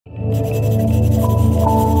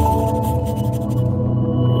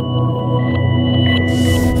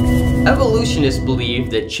creationists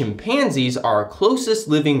believe that chimpanzees are our closest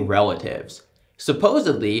living relatives.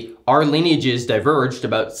 Supposedly, our lineages diverged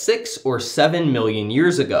about 6 or 7 million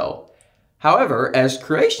years ago. However, as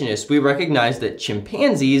creationists, we recognize that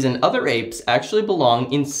chimpanzees and other apes actually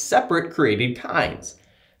belong in separate created kinds.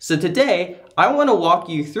 So today, I want to walk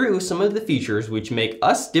you through some of the features which make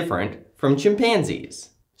us different from chimpanzees.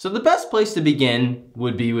 So the best place to begin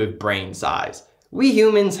would be with brain size. We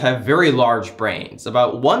humans have very large brains,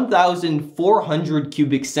 about 1,400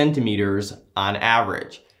 cubic centimeters on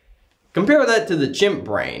average. Compare that to the chimp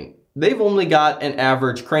brain. They've only got an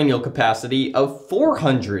average cranial capacity of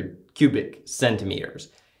 400 cubic centimeters.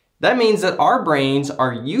 That means that our brains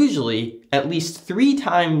are usually at least 3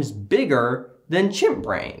 times bigger than chimp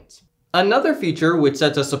brains. Another feature which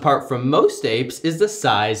sets us apart from most apes is the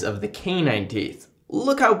size of the canine teeth.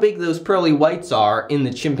 Look how big those pearly whites are in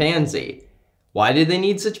the chimpanzee. Why do they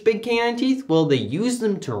need such big canine teeth? Well, they use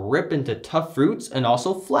them to rip into tough fruits and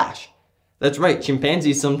also flesh. That's right,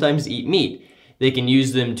 chimpanzees sometimes eat meat. They can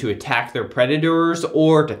use them to attack their predators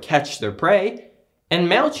or to catch their prey. And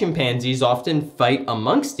male chimpanzees often fight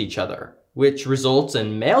amongst each other, which results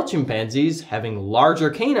in male chimpanzees having larger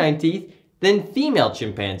canine teeth than female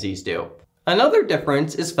chimpanzees do. Another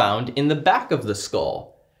difference is found in the back of the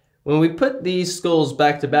skull. When we put these skulls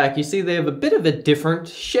back to back, you see they have a bit of a different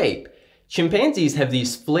shape. Chimpanzees have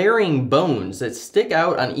these flaring bones that stick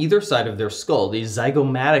out on either side of their skull, these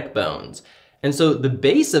zygomatic bones. And so the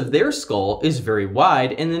base of their skull is very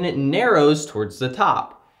wide and then it narrows towards the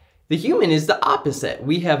top. The human is the opposite.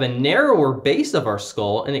 We have a narrower base of our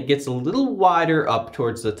skull and it gets a little wider up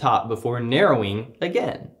towards the top before narrowing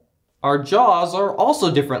again. Our jaws are also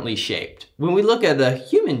differently shaped. When we look at a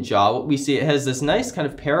human jaw, what we see, it has this nice kind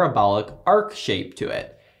of parabolic arc shape to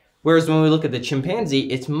it. Whereas when we look at the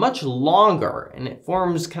chimpanzee, it's much longer and it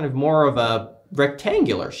forms kind of more of a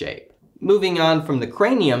rectangular shape. Moving on from the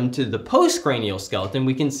cranium to the postcranial skeleton,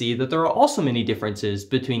 we can see that there are also many differences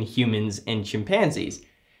between humans and chimpanzees.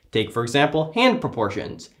 Take, for example, hand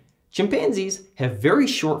proportions. Chimpanzees have very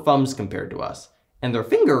short thumbs compared to us, and their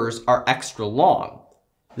fingers are extra long.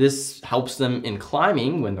 This helps them in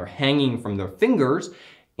climbing when they're hanging from their fingers,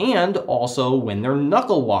 and also when they're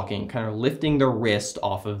knuckle walking, kind of lifting their wrist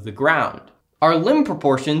off of the ground. Our limb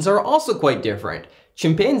proportions are also quite different.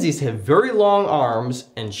 Chimpanzees have very long arms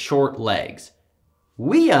and short legs.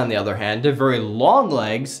 We, on the other hand, have very long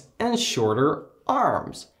legs and shorter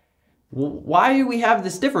arms. Why do we have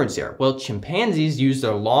this difference here? Well, chimpanzees use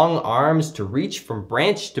their long arms to reach from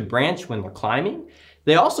branch to branch when they're climbing.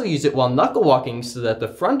 They also use it while knuckle walking so that the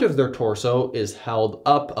front of their torso is held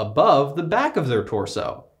up above the back of their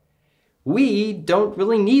torso. We don't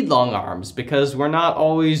really need long arms because we're not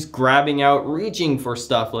always grabbing out, reaching for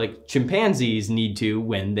stuff like chimpanzees need to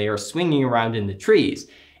when they are swinging around in the trees.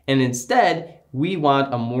 And instead, we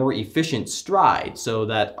want a more efficient stride so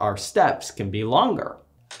that our steps can be longer.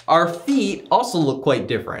 Our feet also look quite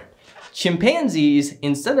different. Chimpanzees,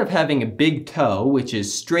 instead of having a big toe, which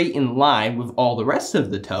is straight in line with all the rest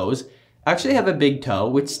of the toes, actually have a big toe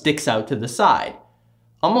which sticks out to the side.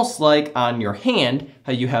 Almost like on your hand,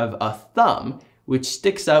 how you have a thumb, which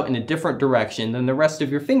sticks out in a different direction than the rest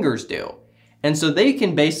of your fingers do. And so they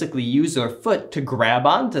can basically use their foot to grab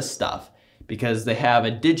onto stuff because they have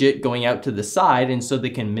a digit going out to the side, and so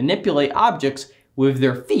they can manipulate objects with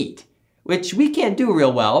their feet, which we can't do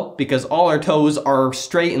real well because all our toes are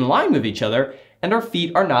straight in line with each other and our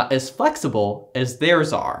feet are not as flexible as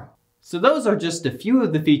theirs are. So those are just a few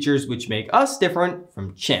of the features which make us different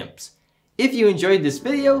from chimps. If you enjoyed this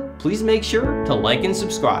video, please make sure to like and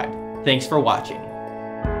subscribe. Thanks for watching.